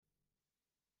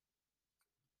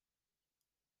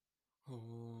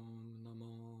Om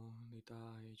Namo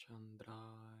Nitaya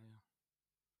Chandraya.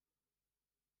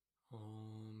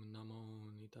 Om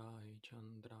Namo Nitaya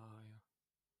Chandraya.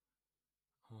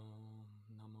 Om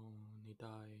Namo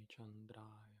Nitaya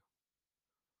Chandraya.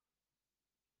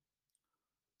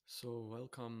 So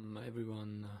welcome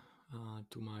everyone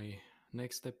to my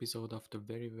next episode after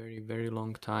very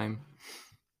long time.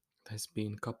 It has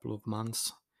been a couple of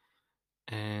months,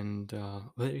 and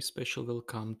very special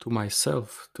welcome to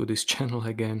myself to this channel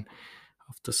again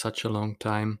after such a long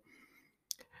time.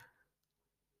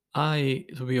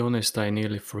 To be honest, I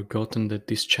nearly forgotten that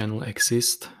this channel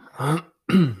exists. But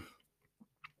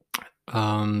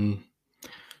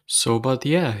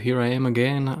yeah, here I am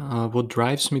again. What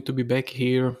drives me to be back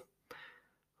here?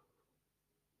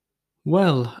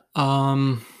 Well,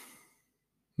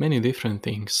 many different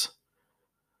things.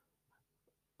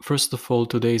 First of all,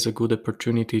 today is a good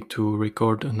opportunity to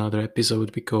record another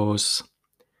episode because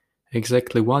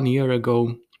exactly 1 year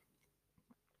ago,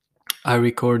 I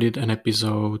recorded an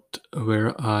episode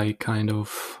where I kind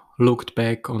of looked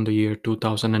back on the year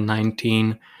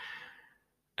 2019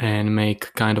 and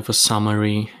make kind of a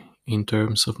summary in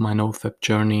terms of my NoFap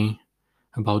journey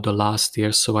about the last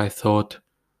year. So I thought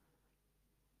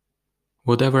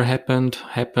whatever happened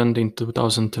in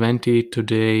 2020.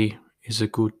 Today is a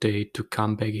good day to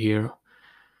come back here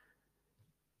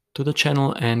to the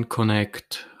channel and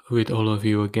connect with all of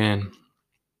you again.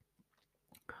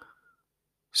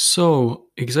 So,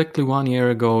 exactly 1 year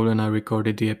ago when I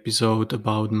recorded the episode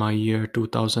about my year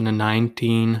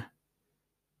 2019,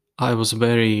 I was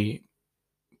very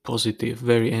positive,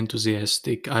 very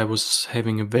enthusiastic. I was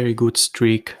having a very good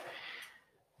streak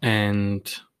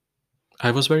and I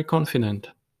was very confident.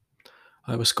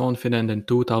 I was confident that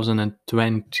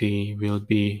 2020 will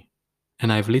be,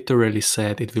 and I've literally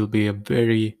said it will be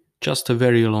just a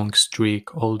very long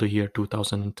streak all the year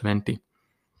 2020.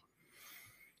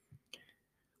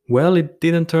 Well, it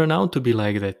didn't turn out to be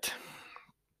like that.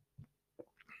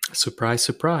 Surprise,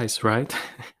 surprise, right?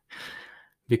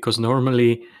 Because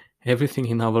normally everything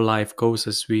in our life goes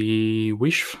as we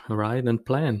wish, right, and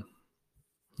plan.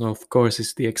 Of course,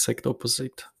 it's the exact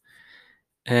opposite.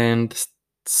 And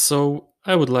so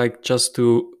I would like just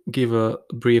to give a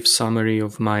brief summary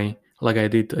of like I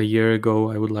did a year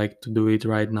ago. I would like to do it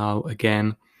right now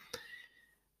again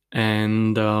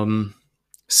and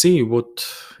see what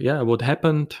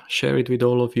happened, share it with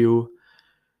all of you,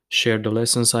 share the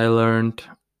lessons I learned,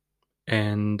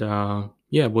 and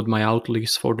what my outlook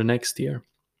is for the next year.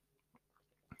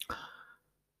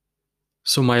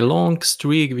 So my long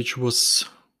streak, which was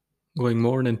going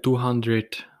more than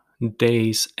 200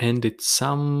 days, ended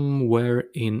somewhere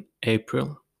in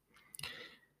April.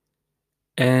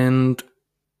 And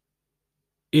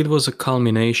it was a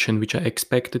culmination which I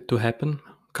expected to happen,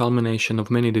 culmination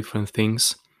of many different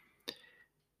things.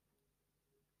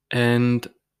 And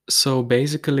so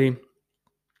basically,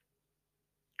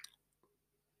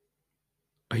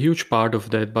 a huge part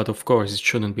of that, but of course it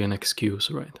shouldn't be an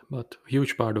excuse, right? But a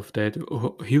huge part of that,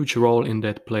 a huge role in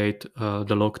that played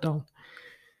the lockdown.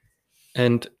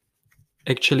 And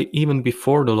actually, even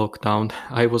before the lockdown,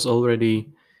 I was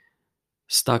already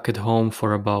stuck at home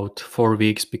for about 4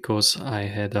 weeks because I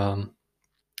had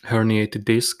herniated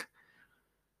disc,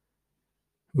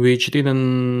 which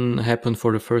didn't happen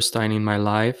for the first time in my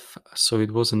life. So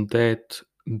it wasn't that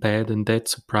bad and that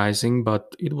surprising,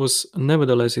 but it was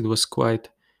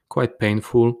quite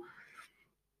painful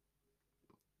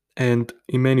and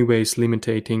in many ways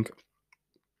limiting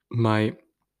my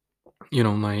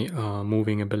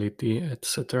moving ability,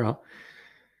 etc.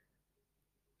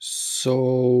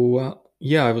 So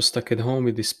I was stuck at home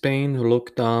with this pain,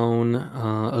 lockdown,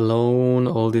 alone,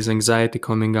 all this anxiety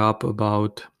coming up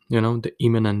about the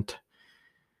imminent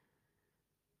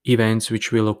events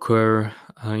which will occur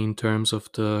in terms of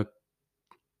the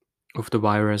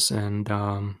virus and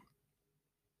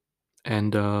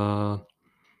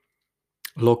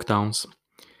lockdowns.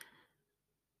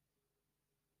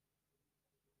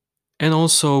 And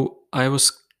also I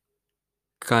was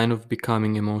kind of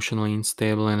becoming emotionally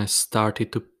unstable, and I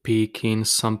started to peek in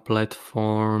some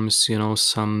platforms,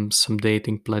 some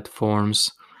dating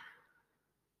platforms,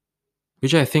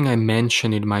 which I think I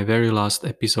mentioned in my very last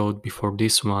episode before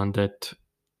this one, that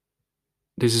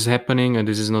this is happening and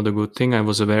this is not a good thing. I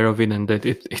was aware of it and that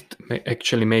it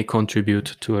may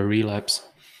contribute to a relapse.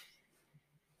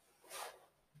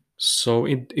 So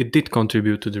it did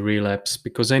contribute to the relapse,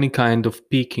 because any kind of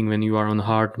peaking when you are on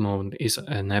hard mode is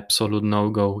an absolute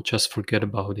no-go. Just forget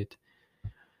about it.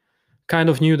 Kind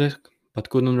of knew that, but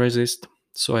couldn't resist,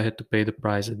 so I had to pay the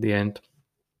price at the end.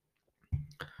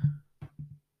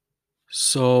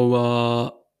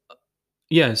 So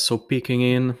yeah, so peaking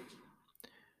in,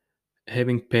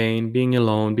 having pain, being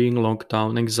alone, being locked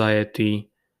down,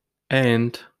 anxiety,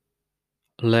 and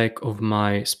lack of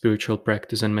my spiritual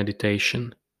practice and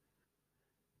meditation.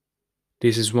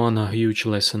 This is one a huge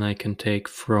lesson I can take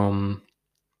from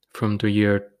the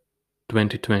year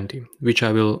 2020, which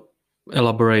I will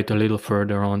elaborate a little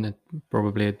further on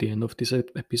probably at the end of this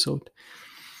episode.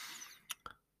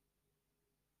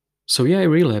 So yeah, I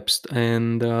relapsed,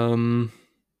 and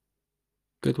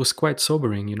it was quite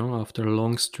sobering, after a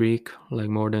long streak, like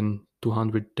more than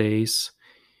 200 days.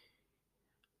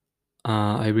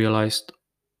 I realized,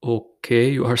 okay,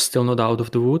 you are still not out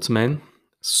of the woods, man.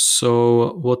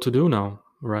 So what to do now,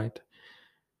 right?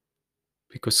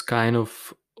 Because kind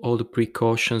of all the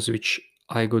precautions which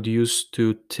I got used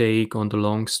to take on the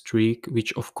long streak,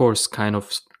 which of course kind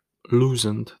of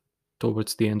loosened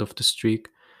towards the end of the streak,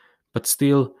 but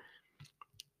still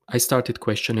I started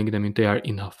questioning them if they are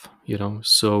enough,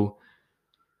 So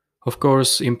of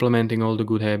course, implementing all the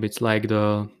good habits like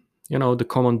the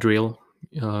common drill,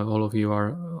 all of you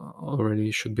are already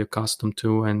should be accustomed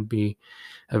to and be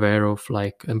aware of,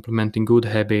 like implementing good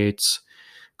habits,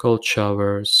 cold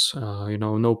showers,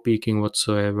 no peaking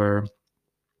whatsoever,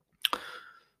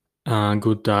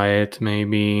 good diet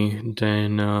maybe,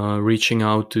 then reaching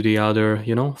out to the other,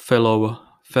 fellow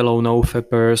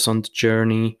no-fappers on the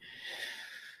journey,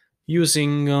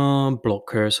 using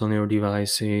blockers on your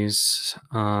devices,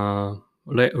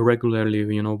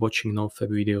 regularly, watching no-fap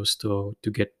videos to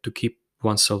keep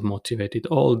oneself motivated.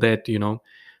 All that,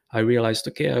 I realized,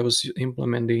 okay, I was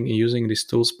implementing using these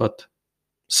tools, but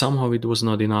somehow it was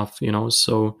not enough,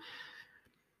 So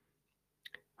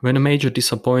when a major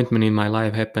disappointment in my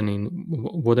life happened in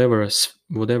whatever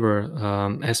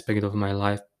aspect of my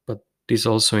life, but this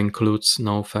also includes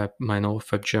my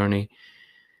no-fap journey.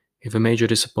 If a major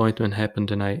disappointment happened,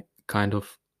 then I kind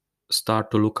of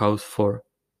start to look out for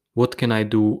what can I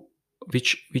do,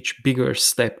 which bigger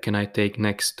step can I take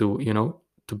next to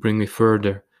to bring me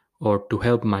further or to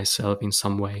help myself in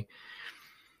some way.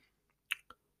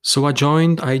 So I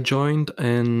joined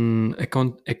an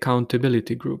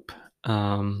accountability group,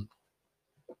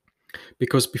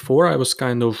 because before I was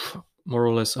kind of more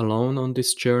or less alone on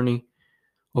this journey.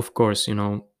 Of course,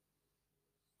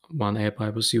 one app I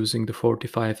was using, the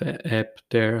 45 app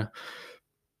there.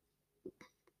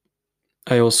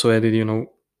 I also added,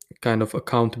 kind of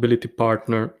accountability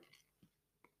partner,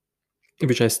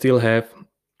 which I still have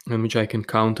and which I can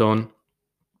count on.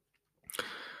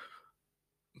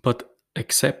 But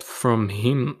except from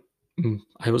him,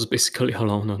 I was basically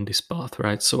alone on this path,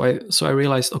 right? So I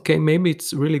realized, okay, maybe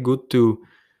it's really good to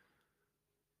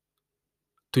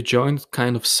join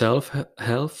kind of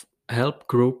self-help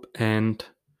group and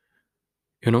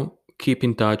keep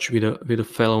in touch with a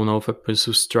fellow novappers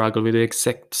who struggle with the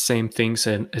exact same things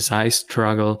as I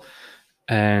struggle,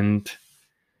 and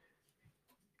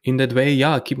in that way,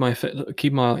 yeah,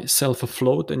 keep myself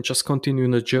afloat and just continue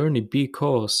the journey,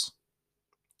 because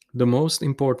the most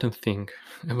important thing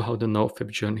about the nofap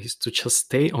journey is to just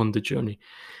stay on the journey,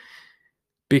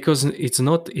 because it's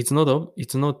not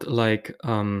like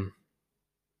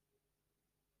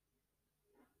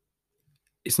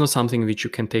it's not something which you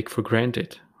can take for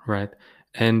granted, right?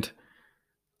 And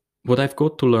what I've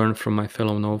got to learn from my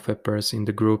fellow nofappers in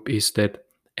the group is that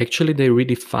actually they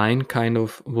redefine kind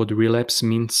of what relapse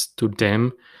means to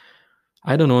them.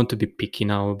 I don't want to be picky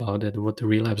now about it, what the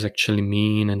relapse actually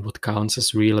mean and what counts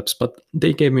as relapse, but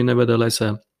they gave me nevertheless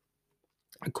a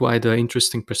quite an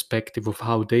interesting perspective of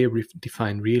how they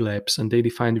define relapse. And they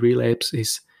define relapse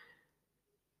is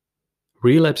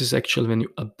actually when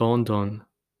you abandon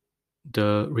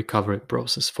the recovery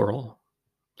process for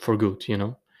good,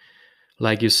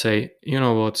 like you say, you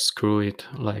know what, screw it,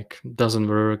 like doesn't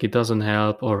work, it doesn't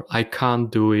help, or I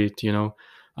can't do it,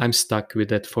 I'm stuck with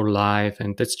that for life,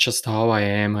 and that's just how I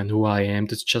am and who I am,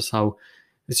 that's just how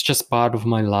it's just part of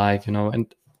my life,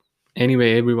 and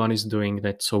anyway everyone is doing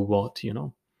that, so what,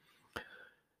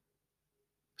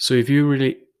 So if you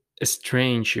really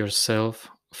estrange yourself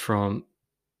from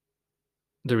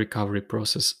the recovery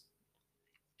process,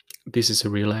 this is a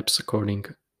relapse according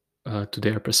to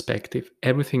their perspective.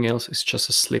 Everything else is just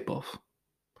a slip off.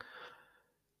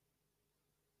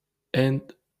 And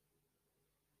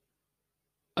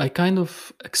I kind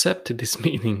of accepted this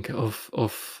meaning of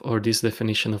or this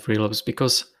definition of relapse,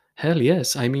 because hell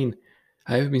yes, I mean,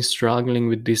 I've been struggling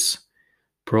with this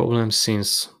problem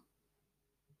since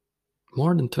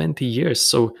more than 20 years.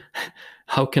 So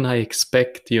how can I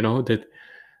expect, that,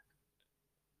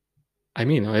 I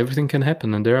mean, everything can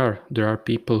happen, and there are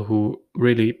people who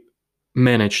really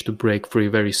manage to break free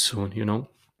very soon,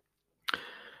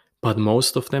 But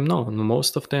most of them, no.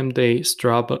 Most of them, they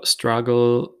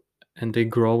struggle and they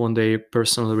grow on their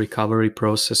personal recovery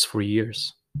process for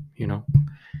years, you know.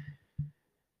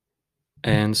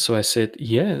 And so I said,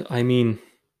 yeah, I mean,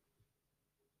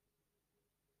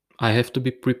 I have to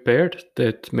be prepared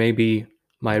that maybe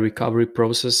my recovery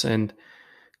process and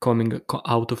coming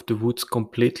out of the woods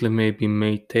completely maybe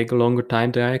may take a longer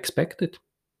time than I expected.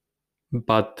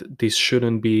 But this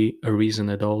shouldn't be a reason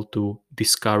at all to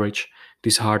discourage,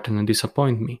 dishearten, and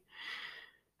disappoint me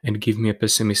and give me a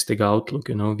pessimistic outlook,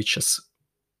 which just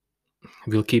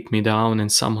will keep me down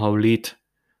and somehow lead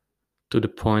to the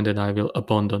point that I will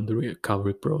abandon the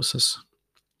recovery process.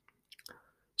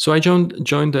 So I joined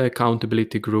the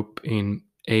accountability group in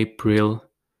April,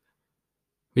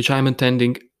 which I'm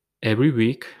attending every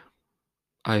week.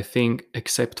 I think,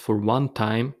 except for one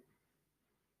time,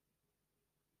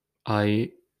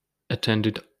 I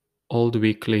attended all the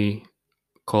weekly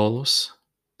calls.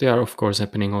 They are, of course,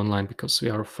 happening online because we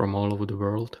are from all over the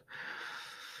world.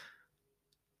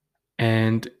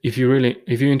 And if you're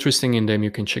interested in them,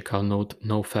 you can check out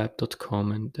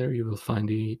nofap.com, and there you will find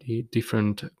the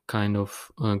different kind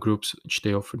of groups which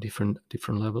they offer different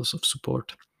levels of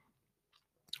support.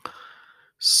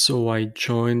 So I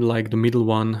joined like the middle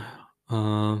one,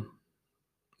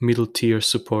 middle tier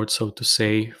support, so to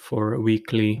say, for a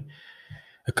weekly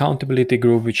accountability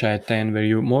group which I attend, where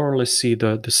you more or less see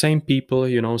the same people,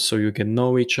 so you can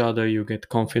know each other, you get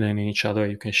confident in each other,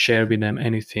 you can share with them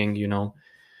anything,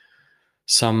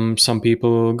 Some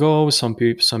people go, some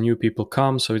new people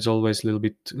come, so it's always a little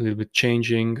bit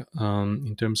changing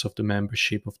in terms of the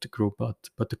membership of the group,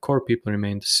 but the core people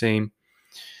remain the same.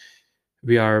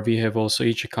 We have also,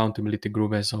 each accountability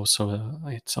group has also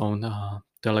its own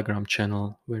Telegram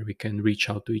channel where we can reach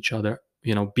out to each other,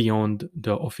 beyond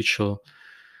the official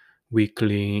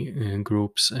weekly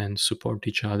groups, and support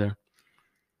each other.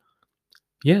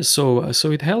 Yeah, so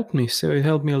it helped me. So it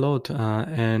helped me a lot,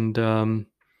 and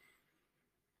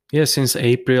yeah, since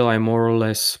April, I'm more or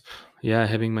less,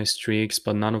 having my streaks,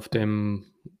 but none of them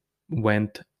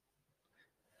went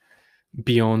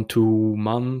beyond 2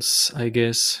 months, I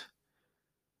guess.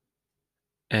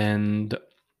 And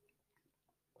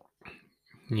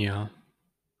yeah.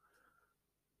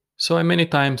 So I many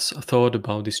times thought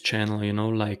about this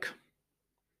channel, like,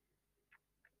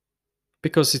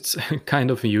 because it's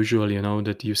kind of usual,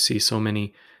 that you see so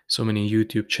many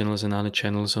YouTube channels and other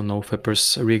channels on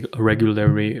NoFappers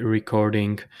regularly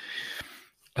recording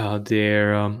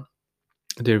their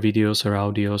videos or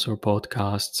audios or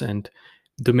podcasts, and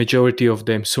the majority of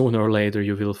them, sooner or later,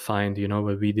 you will find,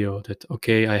 a video that,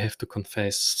 okay, I have to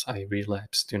confess, I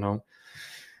relapsed,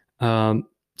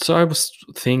 so I was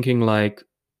thinking, like,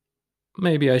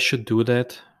 maybe I should do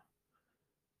that.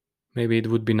 Maybe it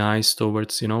would be nice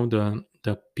towards,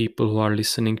 the people who are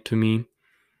listening to me.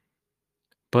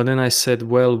 But then I said,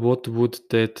 well, what would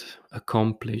that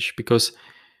accomplish? Because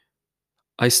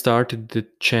I started the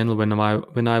channel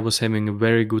when I was having a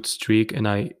very good streak, and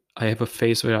I have a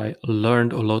phase where I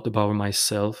learned a lot about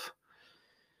myself,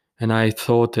 and I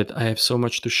thought that I have so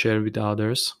much to share with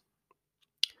others,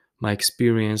 my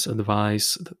experience,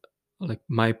 advice, like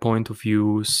my point of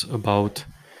views about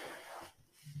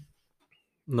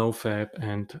NoFap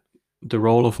and the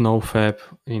role of NoFap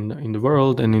in the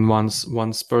world and in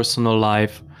one's personal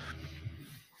life.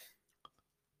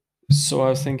 So I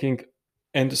was thinking,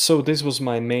 and so this was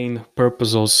my main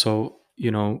purpose also,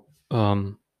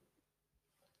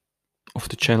 of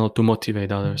the channel, to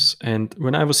motivate others. And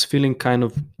when I was feeling kind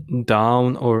of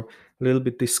down or a little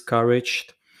bit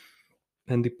discouraged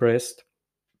and depressed,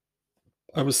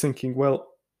 I was thinking, well,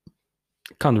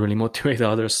 can't really motivate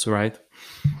others, right?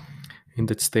 In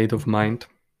that state of mind.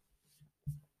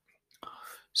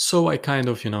 So I kind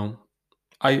of,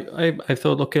 I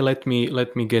thought, okay, let me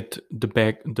get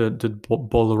the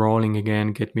ball rolling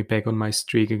again, get me back on my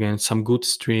streak again, some good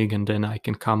streak, and then I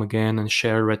can come again and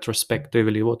share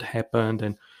retrospectively what happened,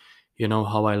 and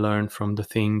how I learned from the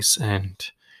things,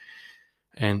 and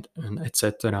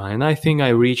etc. And I think I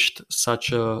reached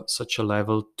such a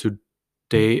level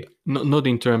today, not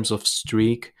in terms of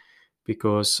streak,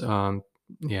 because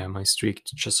my streak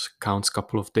just counts a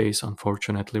couple of days,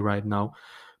 unfortunately, right now.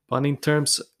 But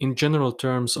in general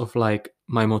terms of, like,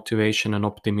 my motivation and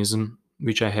optimism,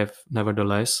 which I have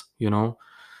nevertheless,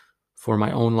 for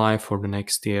my own life for the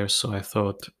next year. So I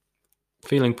thought,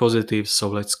 feeling positive, so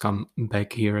let's come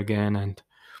back here again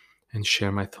and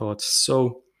share my thoughts.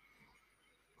 So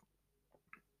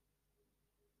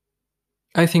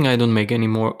I think I don't make any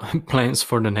more plans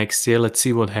for the next year. Let's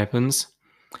see what happens.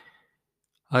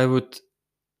 I would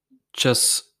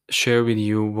just share with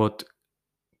you what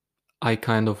I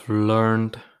kind of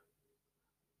learned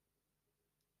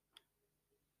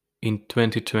in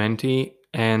 2020,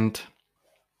 and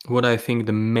what I think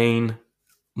the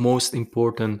most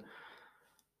important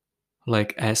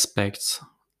like aspects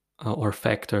or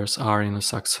factors are in a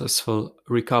successful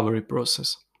recovery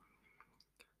process.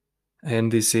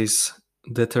 And this is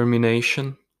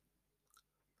determination,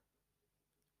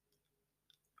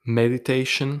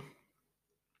 meditation,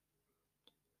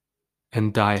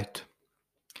 and diet.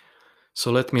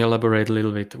 So let me elaborate a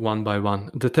little bit one by one.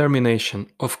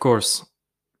 Determination, of course,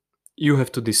 you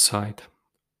have to decide.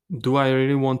 Do I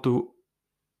really want to,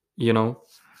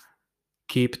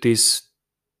 keep this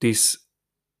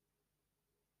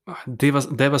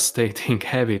devastating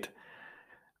habit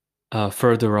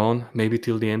further on, maybe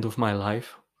till the end of my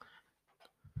life?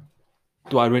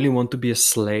 Do I really want to be a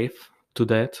slave to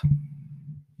that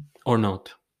or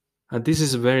not? This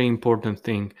is a very important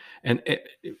thing. And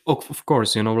of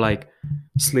course, like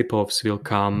slip-offs will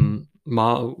come,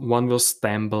 one will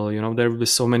stumble, there will be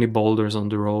so many boulders on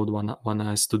the road one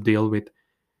has to deal with.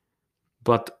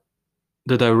 But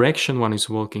the direction one is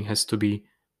walking has to be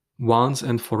once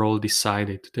and for all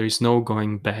decided. There is no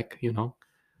going back,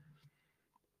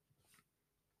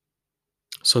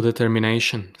 So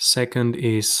determination. Second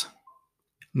is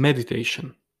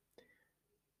meditation.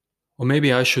 Or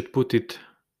maybe I should put it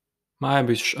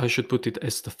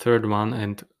as the third one,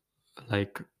 and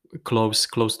like close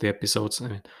the episodes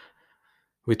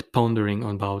with pondering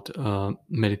about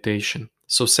meditation.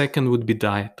 So second would be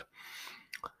diet.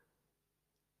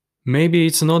 Maybe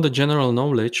it's not a general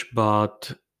knowledge,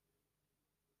 but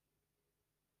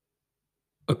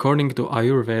according to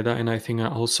Ayurveda, and I think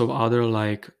also other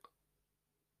like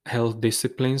health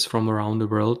disciplines from around the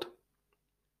world,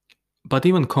 but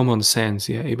even common sense,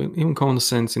 even common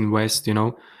sense in West,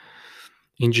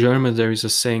 in German there is a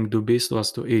saying, "Du bist,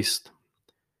 was du isst."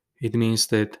 It means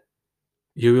that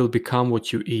you will become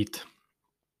what you eat.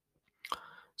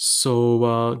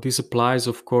 So this applies,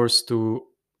 of course, to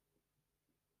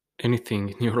anything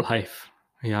in your life.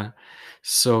 Yeah.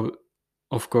 So,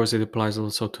 of course, it applies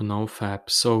also to NoFap.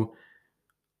 So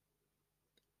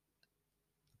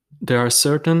there are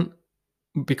certain,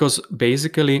 because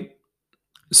basically,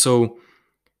 so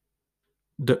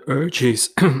the urges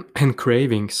and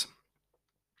cravings,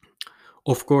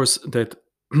 of course, that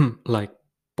like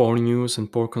porn use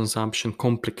and porn consumption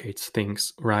complicates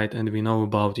things, right? And we know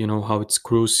about, how it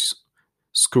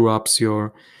screw ups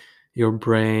your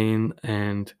brain,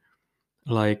 and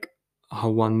like how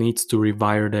one needs to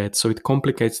rewire that. So it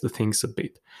complicates the things a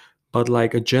bit. But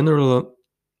like a general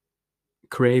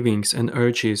cravings and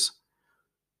urges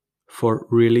for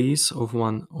release of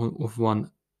one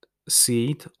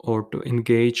seed, or to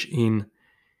engage in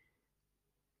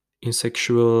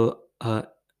sexual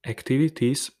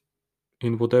activities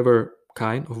in whatever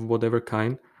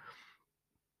kind,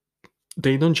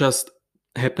 they don't just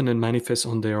happen and manifest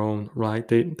on their own, right?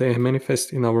 They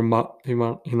manifest in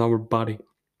our body.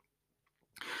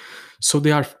 So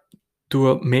they are, to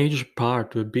a big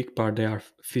part, they are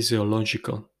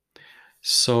physiological.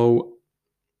 So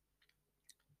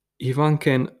if one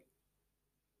can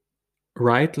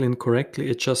rightly and correctly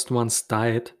adjust one's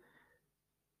diet,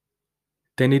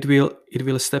 then it will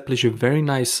establish a very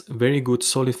nice, very good,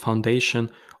 solid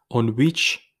foundation on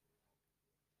which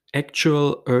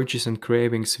actual urges and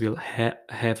cravings will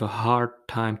have a hard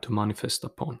time to manifest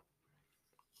upon.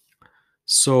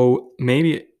 So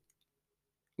maybe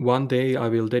one day I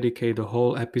will dedicate a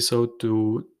whole episode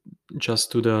to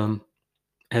the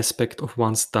aspect of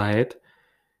one's diet,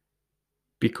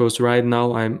 because right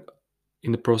now I'm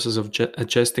in the process of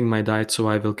adjusting my diet, so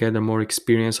I will gather more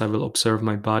experience. I will observe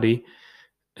my body,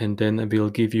 and then I will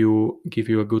give you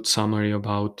a good summary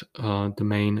about the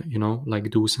main, like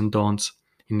do's and don'ts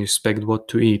in respect what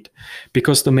to eat.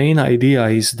 Because the main idea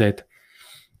is that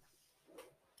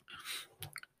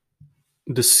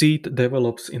the seed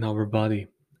develops in our body,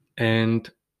 and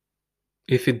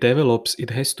if it develops, it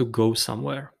has to go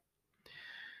somewhere.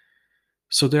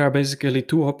 So there are basically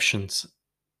two options.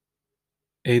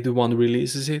 Either one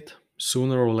releases it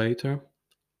sooner or later,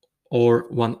 or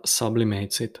one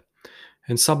sublimates it.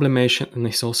 And sublimation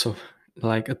is also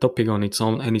like a topic on its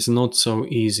own, and it's not so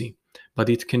easy, but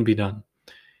it can be done.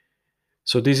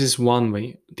 So this is one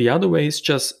way. The other way is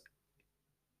just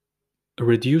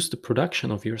reduce the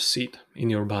production of your seed in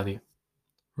your body,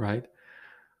 right?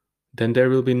 Then there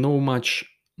will be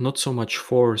not so much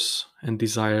force and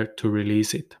desire to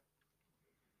release it.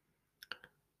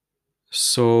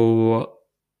 So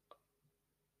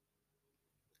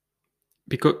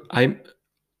because I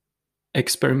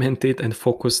experimented and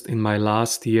focused in my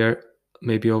last year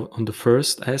maybe on the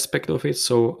first aspect of it,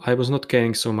 so I was not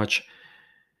caring so much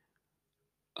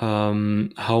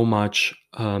how much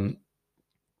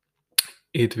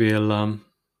it will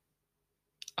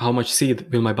how much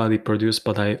seed will my body produce,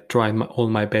 but I tried all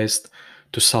my best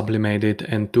to sublimate it,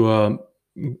 and to a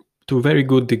very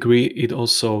good degree I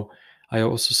also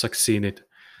succeeded.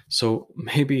 So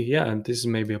maybe, yeah, and this is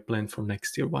maybe a plan for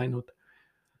next year. Why not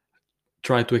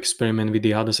try to experiment with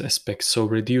the other aspects, so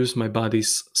reduce my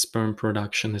body's sperm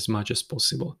production as much as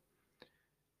possible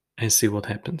and see what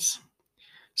happens.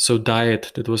 So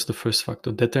diet, that was the first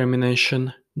factor.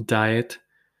 Determination, diet.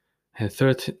 And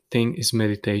third thing is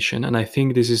meditation. And I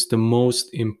think this is the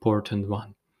most important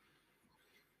one.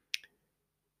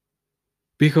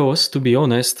 Because, to be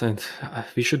honest, and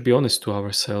we should be honest to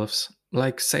ourselves,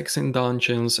 like sex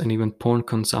indulgence and even porn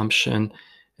consumption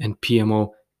and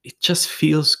PMO, it just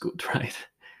feels good, right?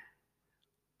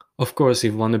 Of course,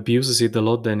 if one abuses it a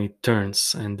lot, then it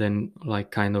turns, and then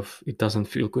like kind of it doesn't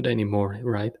feel good anymore,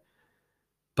 right?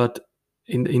 But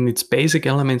in its basic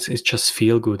elements, it just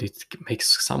feel good. It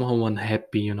makes someone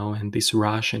happy, and this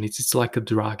rush, and it's like a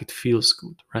drug. It feels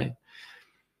good, right?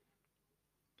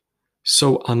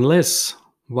 So unless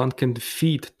one can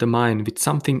feed the mind with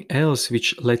something else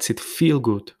which lets it feel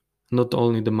good, not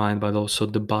only the mind but also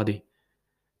the body,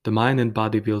 the mind and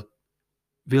body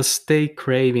will stay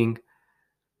craving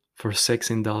for sex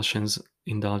indulgence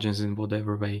in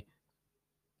whatever way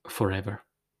forever.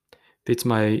 It's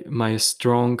my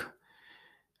strong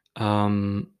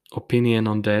opinion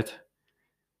on that,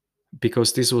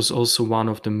 because this was also one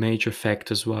of the major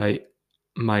factors why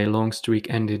my long streak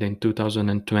ended in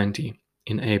 2020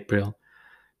 in April,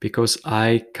 because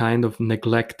I kind of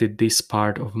neglected this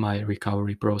part of my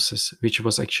recovery process, which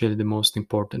was actually the most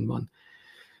important one.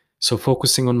 So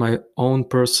focusing on my own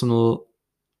personal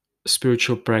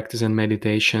spiritual practice and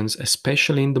meditations,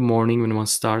 especially in the morning when one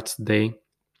starts the day,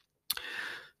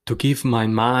 to give my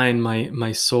mind,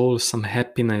 my soul some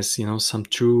happiness, some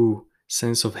true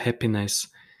sense of happiness,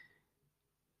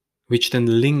 which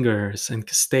then lingers and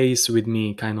stays with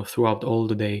me kind of throughout all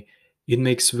the day. It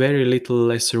makes very little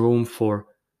less room for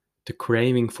the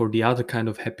craving for the other kind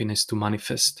of happiness to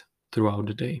manifest throughout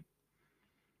the day.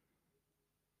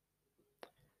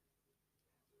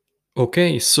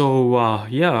 Okay, so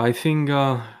yeah, I think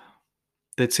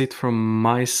that's it from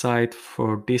my side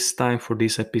for this time, for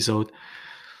this episode.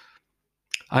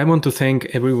 I want to thank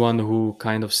everyone who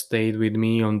kind of stayed with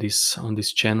me on this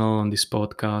channel, on this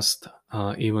podcast,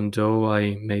 even though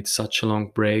I made such a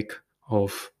long break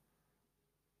of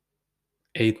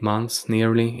 8 months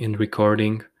nearly in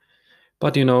recording.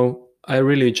 But I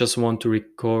really just want to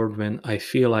record when I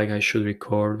feel like I should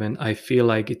record, when I feel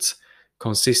like it's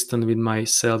consistent with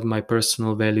myself, my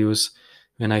personal values,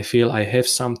 when I feel I have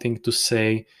something to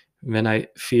say, when I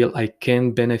feel I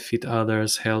can benefit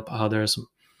others, help others.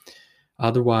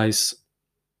 Otherwise,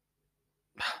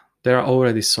 there are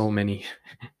already so many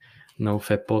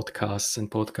no-fap podcasts and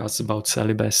podcasts about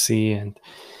celibacy and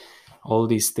all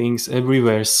these things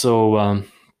everywhere. So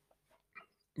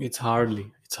it's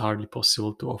hardly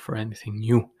possible to offer anything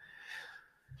new.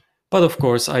 But of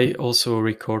course, I also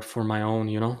record for my own,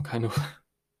 kind of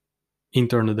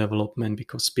internal development,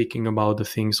 because speaking about the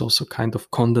things also kind of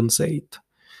condensate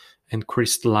and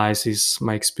crystallizes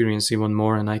my experience even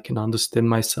more, and I can understand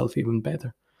myself even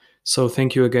better. So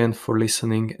thank you again for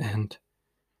listening, and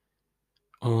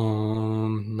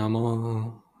Om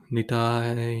Namo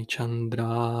Nitai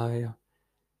Chandraya.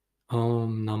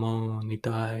 Om Namo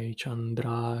Nitai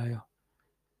Chandraya.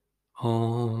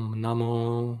 Om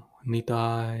Namo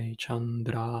Nitai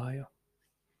Chandraya.